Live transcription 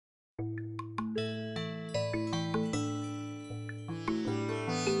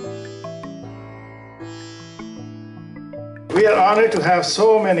We are honored to have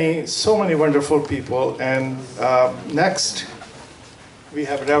so many wonderful people. And next, we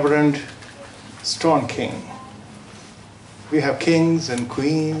have Reverend Stoneking. We have kings and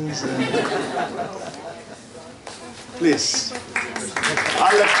queens. And please,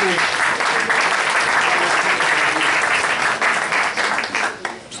 I'll let you.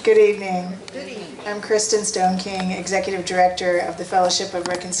 Good evening. I'm Kristin Stoneking, Executive Director of the Fellowship of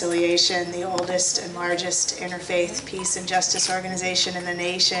Reconciliation, the oldest and largest interfaith peace and justice organization in the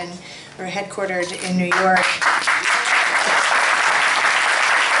nation. We're headquartered in New York.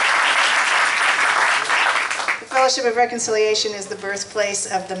 The Fellowship of Reconciliation is the birthplace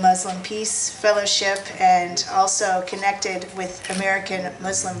of the Muslim Peace Fellowship and also connected with American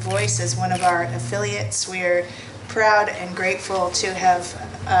Muslim Voice as one of our affiliates. We're proud and grateful to have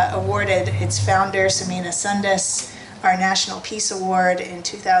awarded its founder, Samina Sundus, our National Peace Award in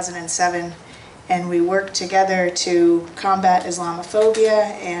 2007. And we work together to combat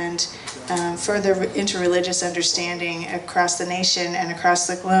Islamophobia and further interreligious understanding across the nation and across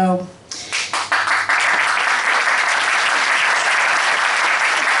the globe.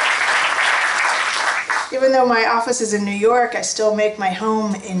 Even though my office is in New York, I still make my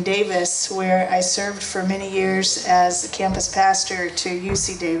home in Davis, where I served for many years as campus pastor to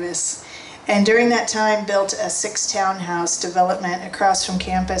UC Davis. And during that time, built a 6-townhouse development across from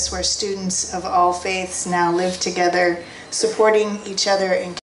campus where students of all faiths now live together, supporting each other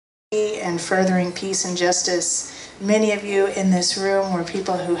in community and furthering peace and justice. Many of you in this room were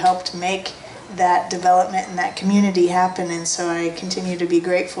people who helped make that development and that community happen, and so I continue to be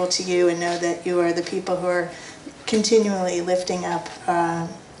grateful to you and know that you are the people who are continually lifting up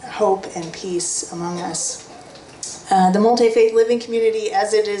hope and peace among us. The multi-faith living community,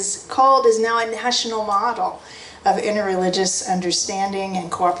 as it is called, is now a national model of interreligious understanding and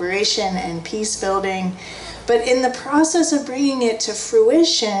cooperation and peace building. But in the process of bringing it to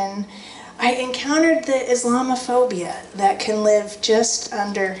fruition, I encountered the Islamophobia that can live just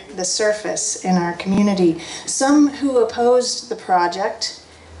under the surface in our community. Some who opposed the project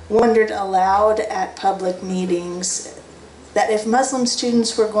wondered aloud at public meetings that if Muslim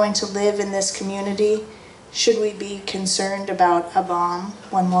students were going to live in this community, should we be concerned about a bomb,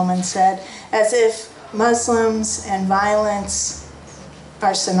 one woman said, as if Muslims and violence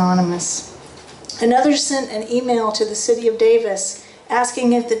are synonymous. Another sent an email to the city of Davis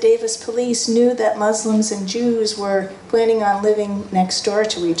asking if the Davis police knew that Muslims and Jews were planning on living next door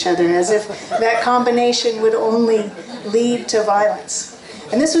to each other, as if that combination would only lead to violence.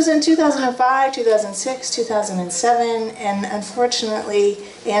 And this was in 2005, 2006, 2007, and unfortunately,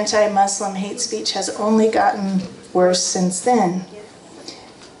 anti-Muslim hate speech has only gotten worse since then.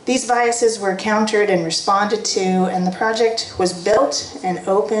 These biases were countered and responded to, and the project was built and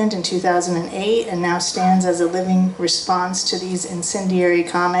opened in 2008 and now stands as a living response to these incendiary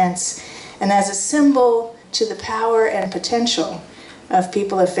comments and as a symbol to the power and potential of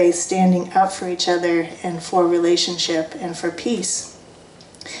people of faith standing up for each other and for relationship and for peace.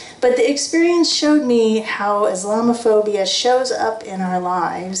 But the experience showed me how Islamophobia shows up in our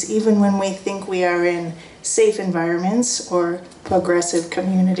lives even when we think we are in safe environments or progressive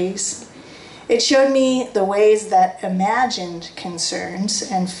communities. It showed me the ways that imagined concerns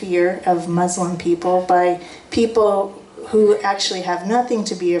and fear of Muslim people by people who actually have nothing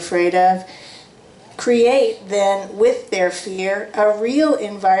to be afraid of create then with their fear a real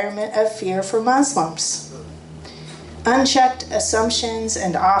environment of fear for Muslims. Unchecked assumptions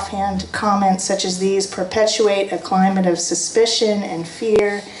and offhand comments such as these perpetuate a climate of suspicion and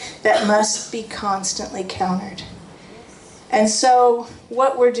fear that must be constantly countered. And so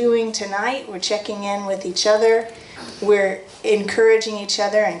what we're doing tonight, we're checking in with each other, we're encouraging each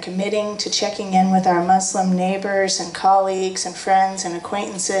other and committing to checking in with our Muslim neighbors and colleagues and friends and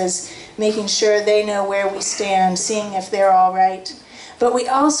acquaintances, making sure they know where we stand, seeing if they're all right. But we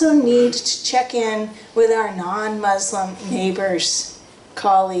also need to check in with our non-Muslim neighbors,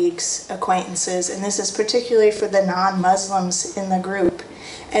 colleagues, acquaintances, and this is particularly for the non-Muslims in the group,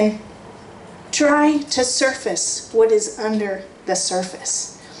 and try to surface what is under the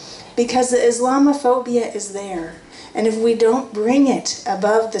surface. Because the Islamophobia is there, and if we don't bring it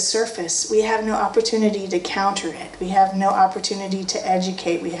above the surface, we have no opportunity to counter it. We have no opportunity to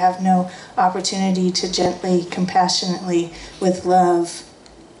educate. We have no opportunity to gently, compassionately, with love,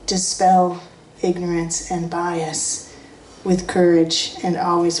 dispel ignorance and bias with courage and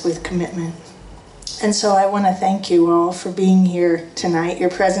always with commitment. And so I want to thank you all for being here tonight. Your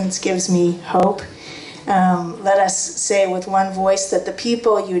presence gives me hope. Let us say with one voice that the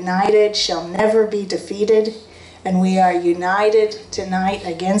people united shall never be defeated. And we are united tonight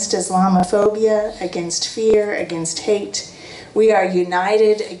against Islamophobia, against fear, against hate. We are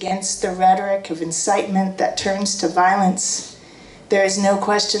united against the rhetoric of incitement that turns to violence. There is no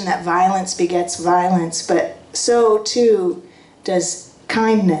question that violence begets violence, but so too does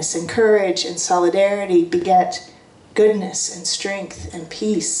kindness and courage and solidarity beget goodness and strength and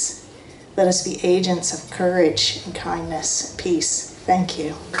peace. Let us be agents of courage and kindness and peace. Thank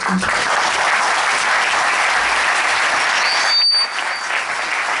you.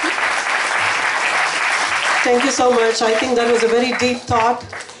 Thank you so much. I think that was a very deep thought.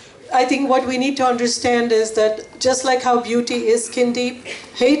 I think what we need to understand is that just like how beauty is skin deep,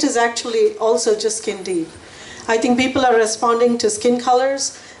 hate is actually also just skin deep. I think people are responding to skin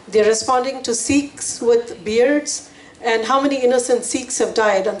colors. They're responding to Sikhs with beards. And how many innocent Sikhs have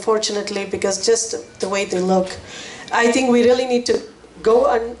died, unfortunately, because just the way they look. I think we really need to go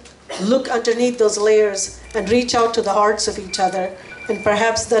and look underneath those layers and reach out to the hearts of each other. And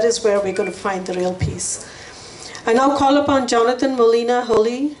perhaps that is where we're going to find the real peace. I now call upon Jonathan Molina,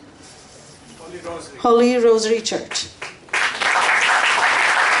 Holy Rosary Church.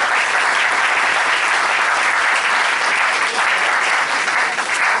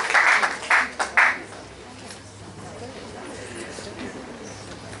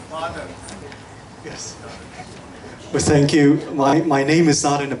 Yes. Well, thank you. My name is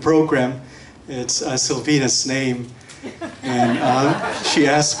not in the program. It's Sylvina's name. And she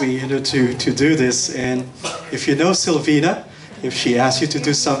asked me, to do this. And if you know Sylvina, if she asks you to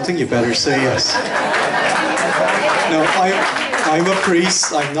do something, you better say yes. No, I'm a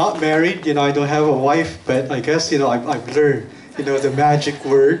priest. I'm not married. I don't have a wife. But I guess, I've learned, the magic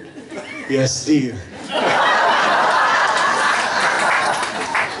word, yes, dear.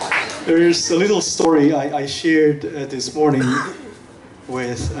 There's a little story I shared this morning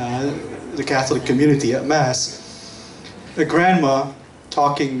with the Catholic community at Mass. A grandma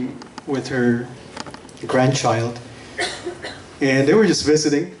talking with her grandchild, and they were just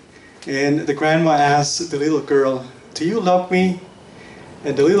visiting, and the grandma asked the little girl, "Do you love me?"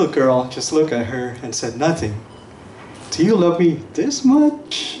 And the little girl just looked at her and said nothing. "Do you love me this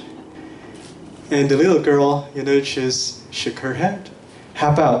much?" And the little girl, just shook her head.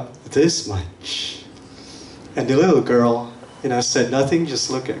 "How about this much?" And the little girl, said nothing, just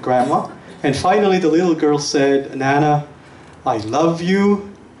looked at grandma. And finally the little girl said, "Nana, I love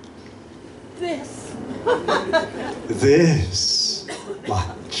you this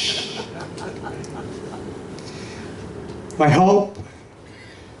much." My hope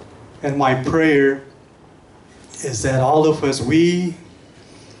and my prayer is that all of us, we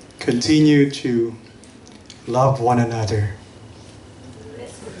continue to love one another.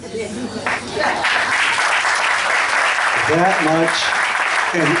 That much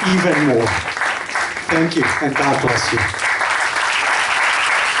and even more. Thank you, and God bless you.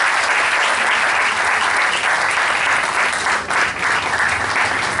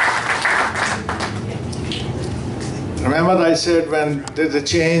 Remember I said when there's a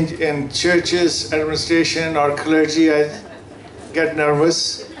change in churches, administration, or clergy, I get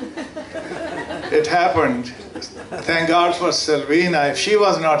nervous. It happened. Thank God for Sylvina. If she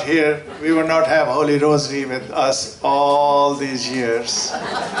was not here, we would not have Holy Rosary with us all these years.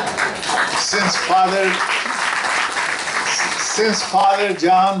 Since Father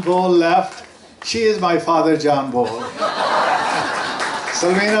John Bowl left, she is my Father John Bowl.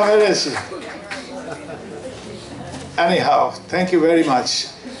 Sylvina, where is she? Anyhow, thank you very much.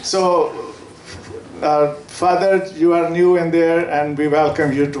 So, Father, you are new in there, and we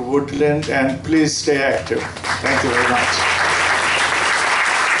welcome you to Woodland, and please stay active. Thank you very much.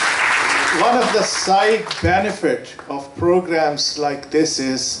 One of the side benefit of programs like this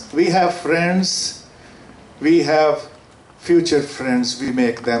is we have friends, we have future friends, we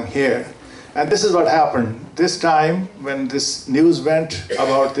make them here. And this is what happened. This time, when this news went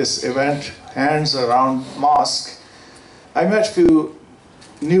about this event, Hands Around Mosque, I met few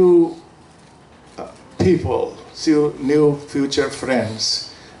new people, few new future friends.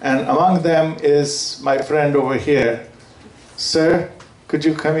 And among them is my friend over here. Sir, could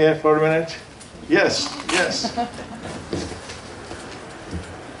you come here for a minute? Yes, yes.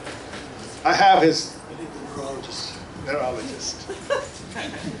 I have his neurologist.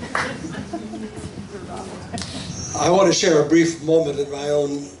 I want to share a brief moment in my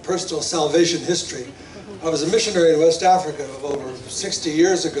own personal salvation history. I was a missionary in West Africa over 60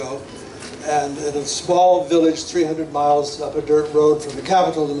 years ago, and in a small village 300 miles up a dirt road from the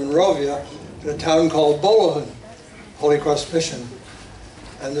capital of Monrovia, in a town called Bolohan, Holy Cross Mission.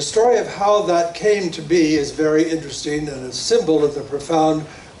 And the story of how that came to be is very interesting and a symbol of the profound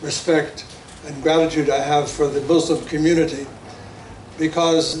respect and gratitude I have for the Muslim community.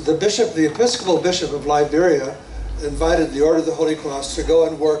 Because the bishop, the Episcopal bishop of Liberia, invited the Order of the Holy Cross to go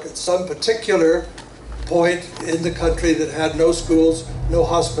and work at some particular point in the country that had no schools, no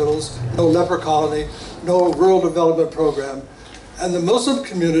hospitals, no leper colony, no rural development program. And the Muslim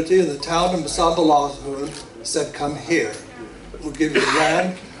community in the town of Msambalawu said, come here. We'll give you the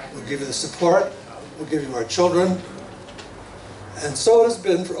land, we'll give you the support, we'll give you our children. And so it has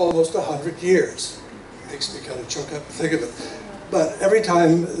been for almost 100 years. It makes me kind of choke up to think of it. But every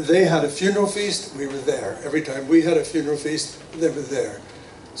time they had a funeral feast, we were there. Every time we had a funeral feast, they were there.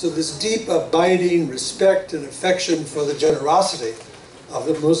 So this deep, abiding respect and affection for the generosity of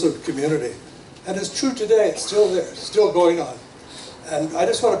the Muslim community. And it's true today, it's still there, it's still going on. And I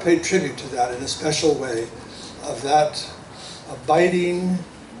just want to pay tribute to that in a special way, of that abiding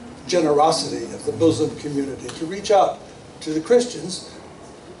generosity of the Muslim community to reach out to the Christians.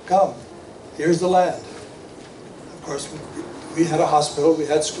 Come, here's the land. Of course, we had a hospital, we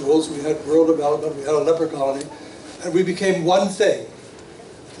had schools, we had rural development, we had a leper colony, and we became one thing.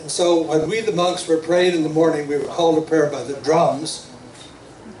 And so when we, the monks, were praying in the morning, we were called to prayer by the drums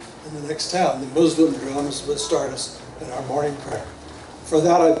in the next town. The Muslim drums would start us in our morning prayer. For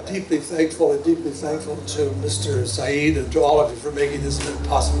that, I'm deeply thankful to Mr. Saeed and to all of you for making this event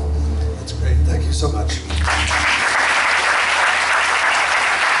possible. That's great. Thank you so much.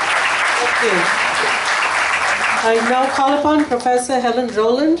 Thank you. I now call upon Professor Helen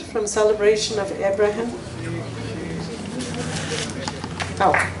Rowland from Celebration of Abraham.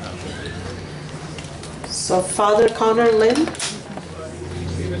 Oh. So Father Connor Lynn.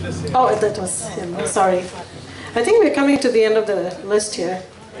 Oh, that was him. Sorry. I think we're coming to the end of the list here.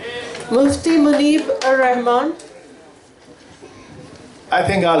 Mufti Munib Ar-Rahman. I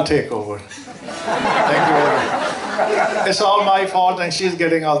think I'll take over. Thank you very much. It's all my fault and she's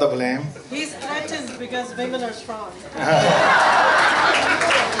getting all the blame. He's threatened because women are strong.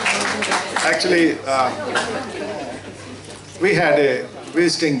 Actually, we had a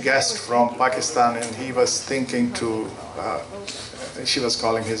visiting guest from Pakistan and he was thinking to, she was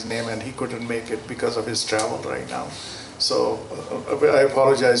calling his name and he couldn't make it because of his travel right now. So I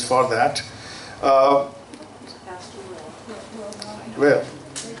apologize for that.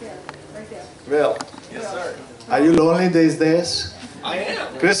 Well, yes, sir. Are you lonely these days? I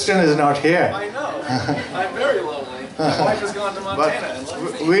am. Kristin is not here. I know. I'm very lonely. My wife has gone to Montana and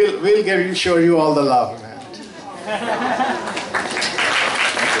left me. We'll show you all the love, man.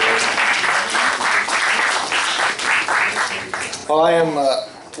 Well, I am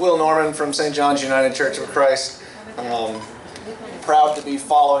Will Norman from St. John's United Church of Christ. Proud to be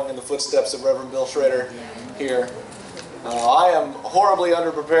following in the footsteps of Reverend Bill Schrader here. I am horribly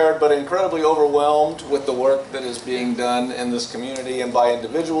underprepared but incredibly overwhelmed with the work that is being done in this community and by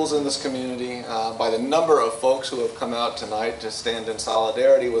individuals in this community, by the number of folks who have come out tonight to stand in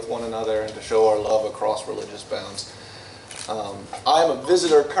solidarity with one another and to show our love across religious bounds. I am a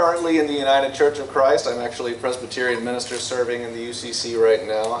visitor currently in the United Church of Christ. I'm actually a Presbyterian minister serving in the UCC right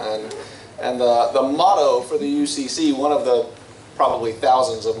now, and the motto for the UCC, one of the probably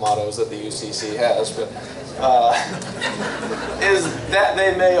thousands of mottos that the UCC has, but is that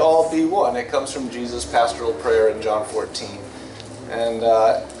they may all be one. It comes from Jesus' pastoral prayer in John 14. And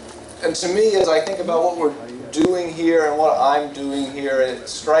to me, as I think about what we're doing here and what I'm doing here, it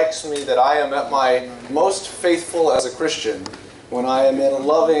strikes me that I am at my most faithful as a Christian when I am in a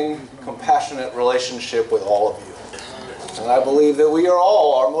loving, compassionate relationship with all of you. And I believe that we are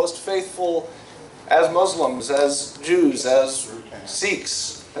all our most faithful as Muslims, as Jews, as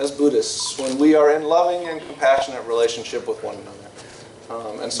Sikhs, as Buddhists, when we are in loving and compassionate relationship with one another.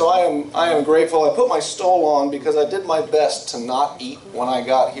 And so I am grateful. I put my stole on because I did my best to not eat when I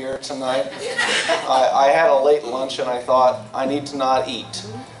got here tonight. I had a late lunch and I thought, I need to not eat.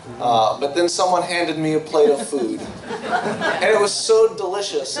 But then someone handed me a plate of food. And it was so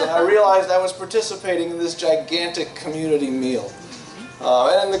delicious, and I realized I was participating in this gigantic community meal.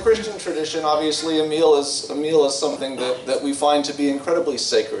 And in the Christian tradition, obviously, a meal is something that we find to be incredibly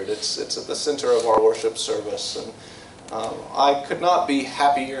sacred. It's at the center of our worship service. And I could not be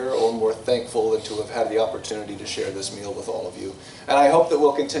happier or more thankful than to have had the opportunity to share this meal with all of you. And I hope that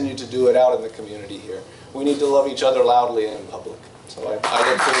we'll continue to do it out in the community here. We need to love each other loudly and in public. So I look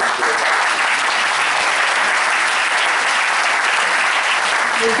forward to it.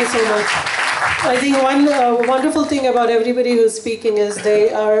 Thank you so much. I think one wonderful thing about everybody who's speaking is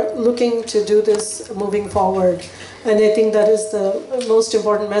they are looking to do this moving forward. And I think that is the most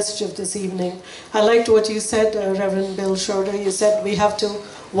important message of this evening. I liked what you said, Reverend Bill Schroeder. You said we have to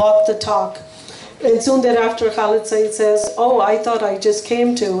walk the talk. And soon thereafter, Khalid Saeed says, oh, I thought I just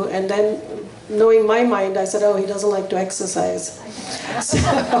came to, and then knowing my mind, I said, oh, he doesn't like to exercise. So,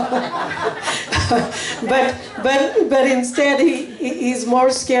 but instead, he's more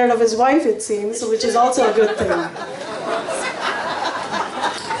scared of his wife, it seems, which is also a good thing.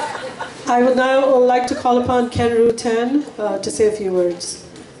 I would now like to call upon Ken Rutan to say a few words.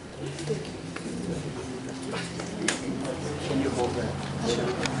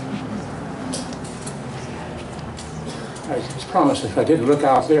 I just promised if I didn't look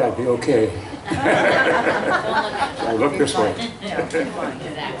out there, I'd be okay. So I look this way.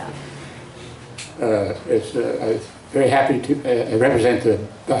 I'm very happy to represent the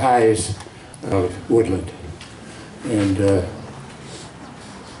Baha'is of Woodland. And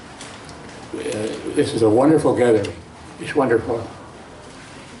this is a wonderful gathering. It's wonderful.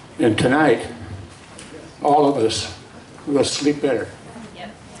 And tonight, all of us will sleep better.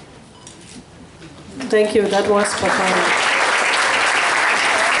 Thank you. That was profound.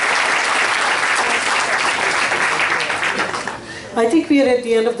 I think we are at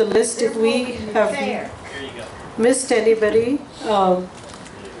the end of the list. If we have missed anybody,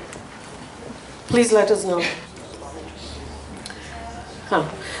 please let us know.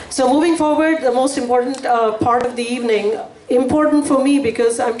 So moving forward, the most important part of the evening, important for me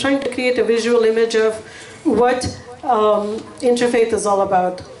because I'm trying to create a visual image of what interfaith is all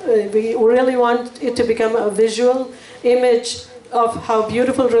about. We really want it to become a visual image of how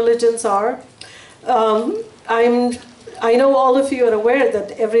beautiful religions are. I know all of you are aware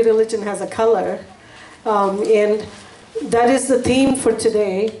that every religion has a color, and that is the theme for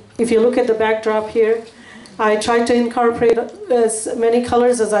today. If you look at the backdrop here, I tried to incorporate as many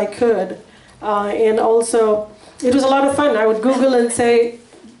colors as I could, and also it was a lot of fun. I would Google and say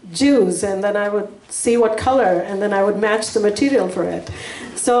Jews, and then I would see what color, and then I would match the material for it.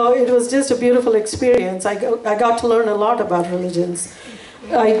 So it was just a beautiful experience. I got to learn a lot about religions.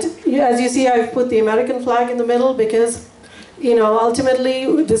 As you see, I've put the American flag in the middle because, you know,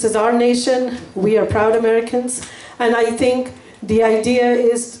 ultimately this is our nation. We are proud Americans, and I think the idea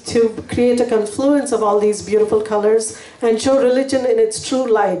is to create a confluence of all these beautiful colors and show religion in its true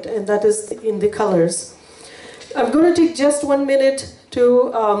light, and that is in the colors. I'm going to take just 1 minute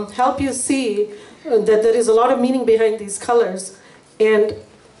to help you see that there is a lot of meaning behind these colors, and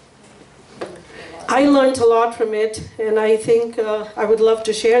I learned a lot from it, and I think I would love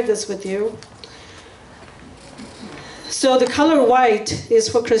to share this with you. So the color white is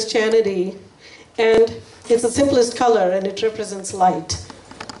for Christianity, and it's the simplest color, and it represents light.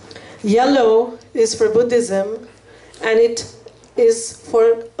 Yellow is for Buddhism, and it is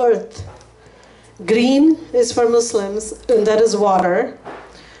for earth. Green is for Muslims, and that is water.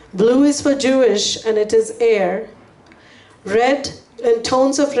 Blue is for Jewish, and it is air. Red and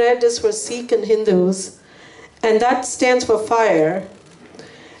tones of red is for Sikh and Hindus, and that stands for fire.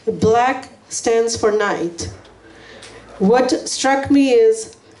 Black stands for night. What struck me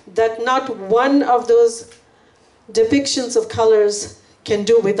is that not one of those depictions of colors can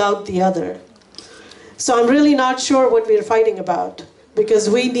do without the other. So I'm really not sure what we're fighting about, because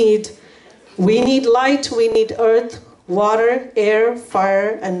we need light, we need earth, water, air,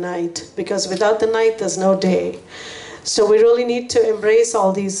 fire, and night, because without the night, there's no day. So we really need to embrace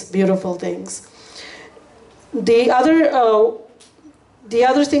all these beautiful things. The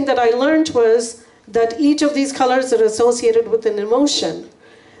other thing that I learned was that each of these colors are associated with an emotion.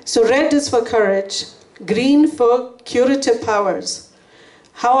 So red is for courage, green for curative powers.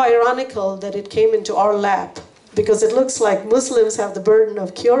 How ironical that it came into our lap, because it looks like Muslims have the burden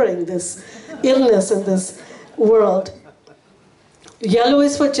of curing this illness in this world. Yellow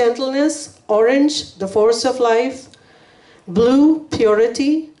is for gentleness, orange, the force of life, blue,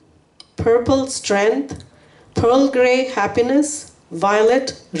 purity, purple, strength, pearl gray, happiness,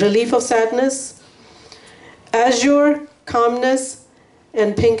 violet, relief of sadness, azure, calmness,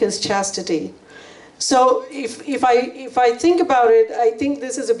 and pink is chastity. So if I think about it, I think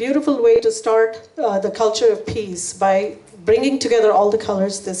this is a beautiful way to start the culture of peace by bringing together all the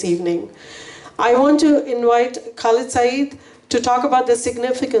colors this evening. I want to invite Khalid Saeed to talk about the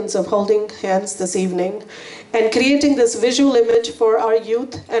significance of holding hands this evening and creating this visual image for our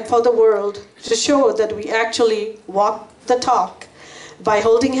youth and for the world to show that we actually walk the talk by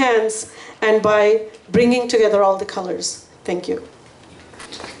holding hands and by bringing together all the colors. Thank you.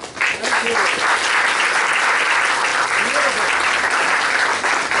 Thank you.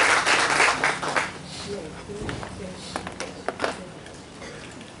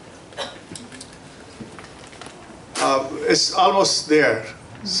 It's almost there,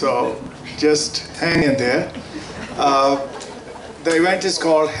 so just hang in there. The event is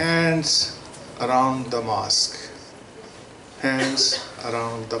called Hands Around the Mosque. Hands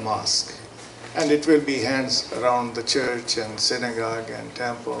Around the Mosque. And it will be hands around the church and synagogue and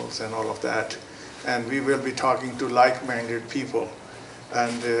temples and all of that. And we will be talking to like-minded people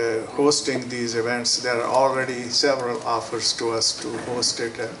and hosting these events. There are already several offers to us to host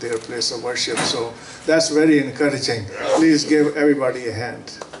it at their place of worship. So that's very encouraging. Please give everybody a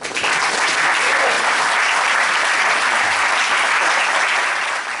hand.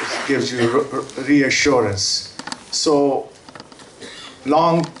 It gives you reassurance. So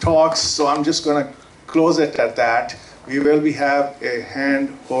long talks, so I'm just going to close it at that. We will have a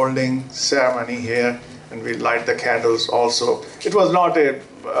hand-holding ceremony here, and we light the candles also. It was not a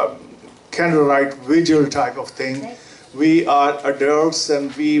candlelight vigil type of thing. We are adults,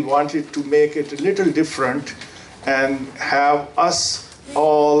 and we wanted to make it a little different and have us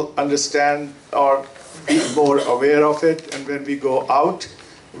all understand or be more aware of it. And when we go out,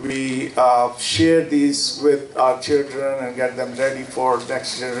 we share these with our children and get them ready for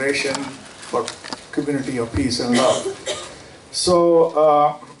next generation, for community of peace and love.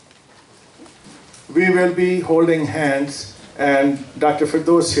 So we will be holding hands, and Dr.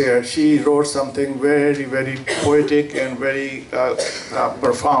 Firdos here, she wrote something very, very poetic and very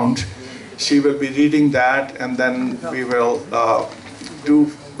profound. She will be reading that, and then we will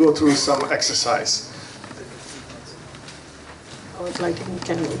go through some exercise. I was lighting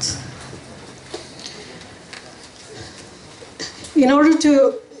candles. In order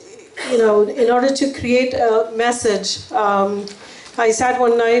to create a message, I sat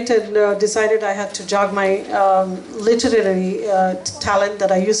one night and decided I had to jog my literary talent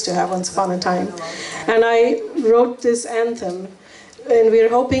that I used to have once upon a time. And I wrote this anthem, and we're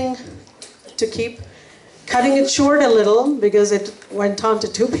hoping to keep cutting it short a little because it went on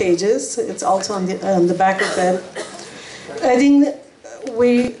to 2 pages. It's also on the back of it. I think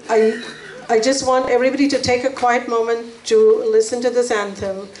I just want everybody to take a quiet moment to listen to this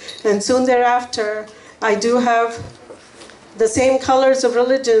anthem, and soon thereafter, I do have the same colors of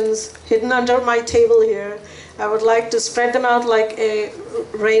religions hidden under my table here. I would like to spread them out like a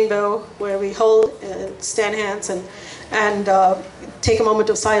rainbow, where we hold, stand hands, and take a moment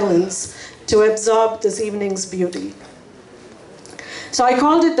of silence to absorb this evening's beauty. So I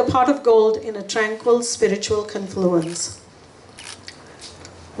called it the pot of gold in a tranquil spiritual confluence.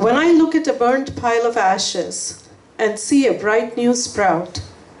 When I look at a burnt pile of ashes and see a bright new sprout,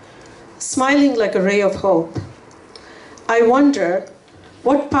 smiling like a ray of hope, I wonder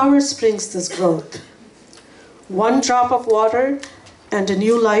what power springs this growth. One drop of water and a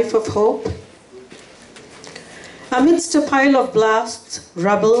new life of hope. Amidst a pile of blasts,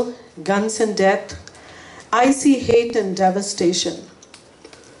 rubble, guns and death, I see hate and devastation.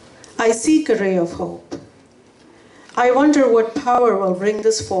 I seek a ray of hope. I wonder what power will bring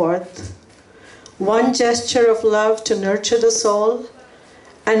this forth. One gesture of love to nurture the soul,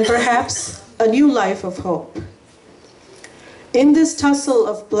 and perhaps a new life of hope. In this tussle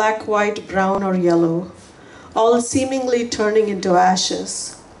of black, white, brown, or yellow, all seemingly turning into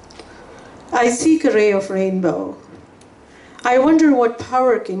ashes, I seek a ray of rainbow. I wonder what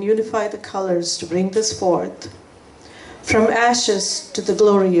power can unify the colors to bring this forth, from ashes to the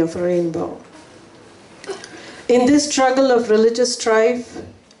glory of a rainbow. In this struggle of religious strife,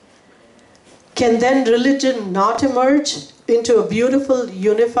 can then religion not emerge into a beautiful,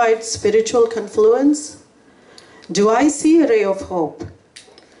 unified spiritual confluence? Do I see a ray of hope?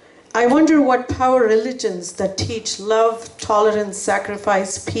 I wonder what power religions that teach love, tolerance,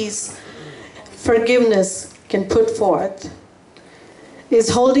 sacrifice, peace, forgiveness can put forth.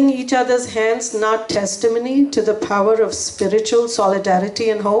 Is holding each other's hands not testimony to the power of spiritual solidarity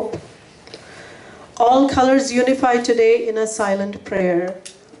and hope? All colors unify today in a silent prayer,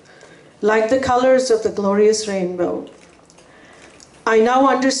 like the colors of the glorious rainbow. I now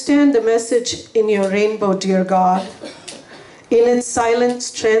understand the message in your rainbow, dear God, in its silent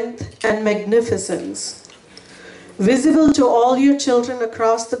strength and magnificence. Visible to all your children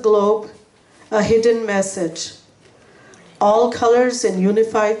across the globe, a hidden message. All colors in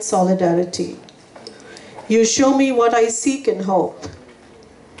unified solidarity. You show me what I seek and hope.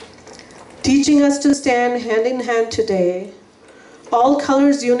 Teaching us to stand hand in hand today, all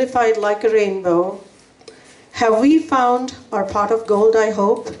colors unified like a rainbow. Have we found our pot of gold, I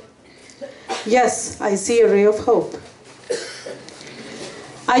hope? Yes, I see a ray of hope.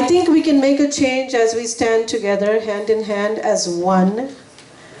 I think we can make a change as we stand together, hand in hand, as one.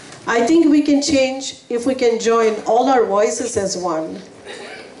 I think we can change if we can join all our voices as one.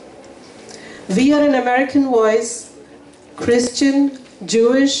 We are an American voice, Christian,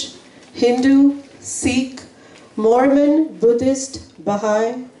 Jewish, Hindu, Sikh, Mormon, Buddhist,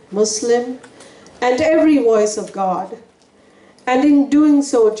 Baha'i, Muslim, and every voice of God. And in doing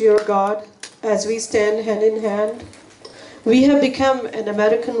so, dear God, as we stand hand in hand, we have become an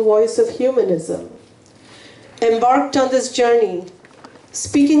American voice of humanism, embarked on this journey,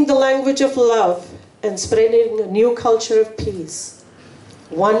 speaking the language of love and spreading a new culture of peace.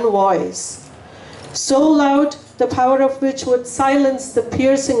 One voice, so loud the power of which would silence the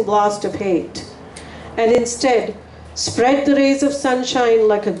piercing blast of hate, and instead spread the rays of sunshine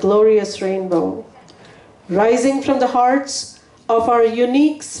like a glorious rainbow, rising from the hearts of our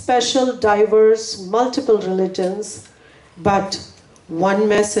unique, special, diverse, multiple religions, but one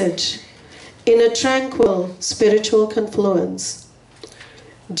message in a tranquil spiritual confluence.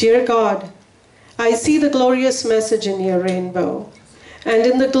 Dear God, I see the glorious message in your rainbow, and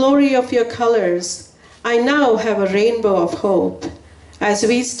in the glory of your colors, I now have a rainbow of hope as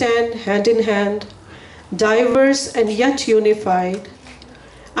we stand hand in hand, diverse and yet unified.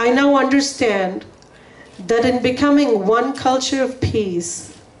 I now understand that in becoming one culture of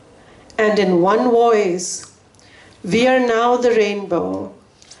peace and in one voice, we are now the rainbow,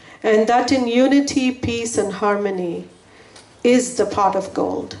 and that in unity, peace, and harmony is the pot of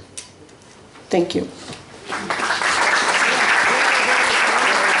gold. Thank you.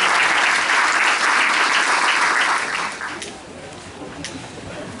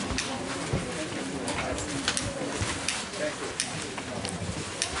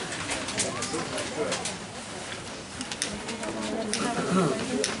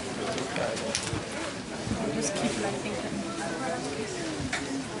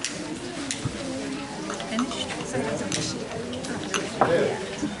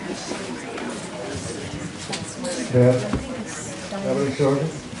 Bet Haverim.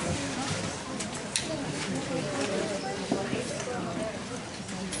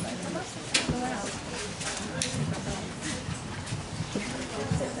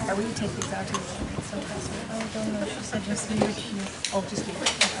 Are we take these out? Oh, don't know. She said just leave it here. Oh, just leave it.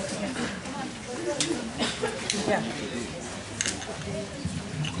 Okay. Yeah.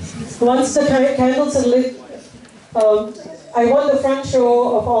 Once the candles are lit, I want the front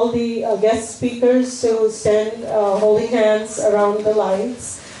row of all the guest speakers to stand holding hands around the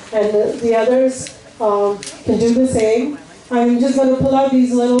lights, and the others can do the same. I'm just going to pull out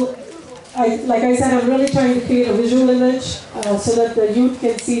these little, like I said, I'm really trying to create a visual image so that the youth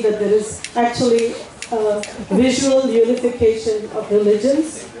can see that there is actually visual unification of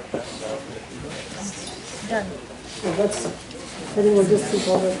religions. Done. Oh, that's fine. I think we'll just keep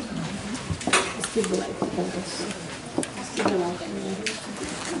over. Just keep the light. Just keep the light.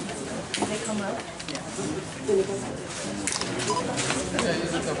 Can they come out?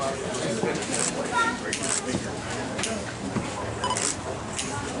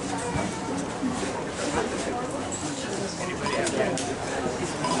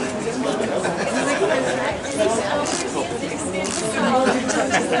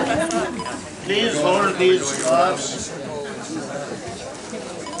 Please hold these scarves.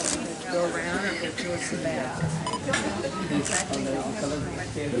 Go around or go towards the back.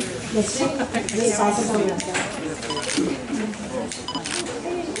 Okay.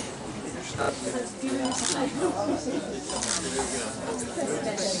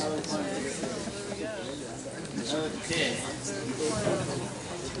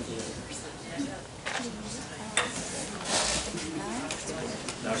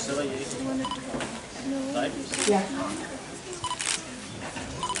 Yeah.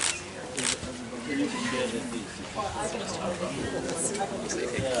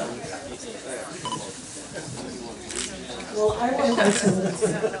 Well, I want to.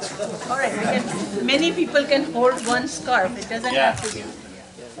 All right, many people can hold one scarf. It doesn't have to be.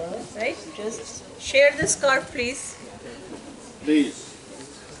 Right? Just share the scarf, please. Please.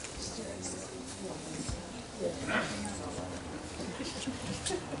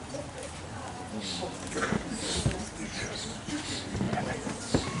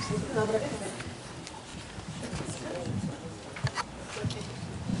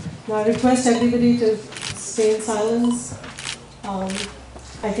 Now I request everybody to stay in silence.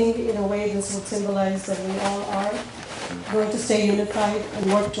 I think in a way this would symbolize that we all are going to stay unified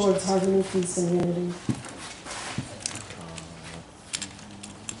and work towards harmony, peace, and unity.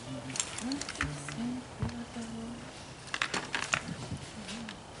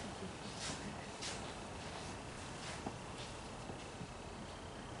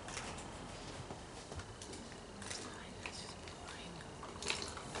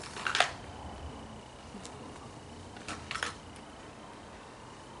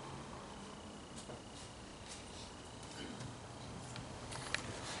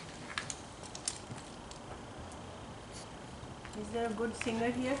 there a good singer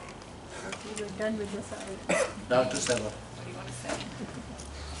here? Okay, we're done with the side. Dr. Seva.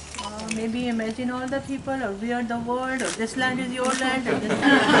 Maybe imagine all the people, or we are the world, or this land is your land, or this land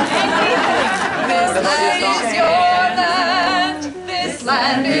is your land, this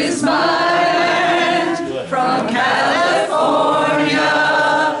land is my land, from California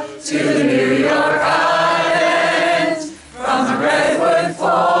to the New York Islands, from the redwood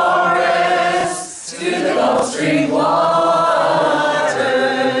forest to the Gulf Stream waters.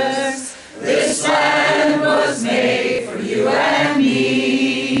 This land was made for you and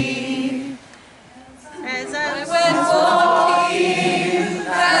me. As I went walking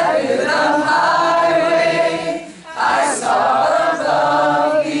that rhythm highway, I saw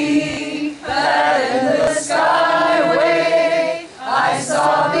above me that endless skyway. I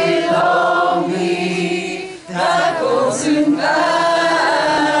saw below me that golden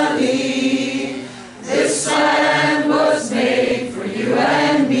valley. This land was made for you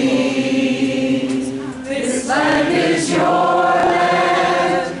and me. This land is your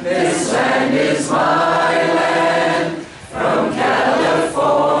land. This land is mine.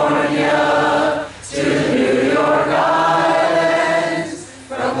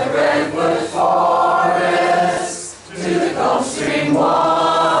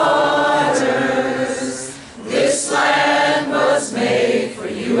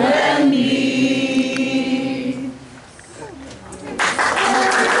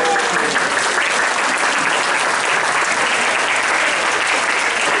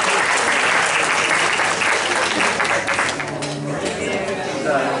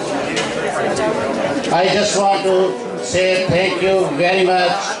 I just want to say thank you very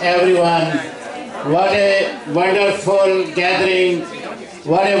much, everyone. What a wonderful gathering,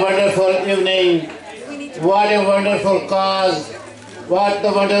 what a wonderful evening, what a wonderful cause, what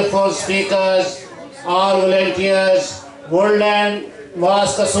the wonderful speakers, all volunteers, Woodland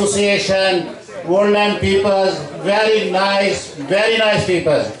Mosque Association, Woodland peoples, very nice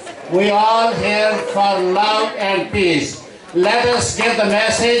people. We all here for love and peace. Let us give the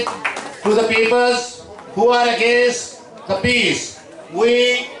message to the peoples who are against the peace.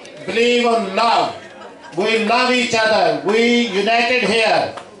 We believe in love. We love each other. We united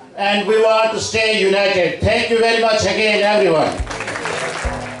here and we want to stay united. Thank you very much again, everyone.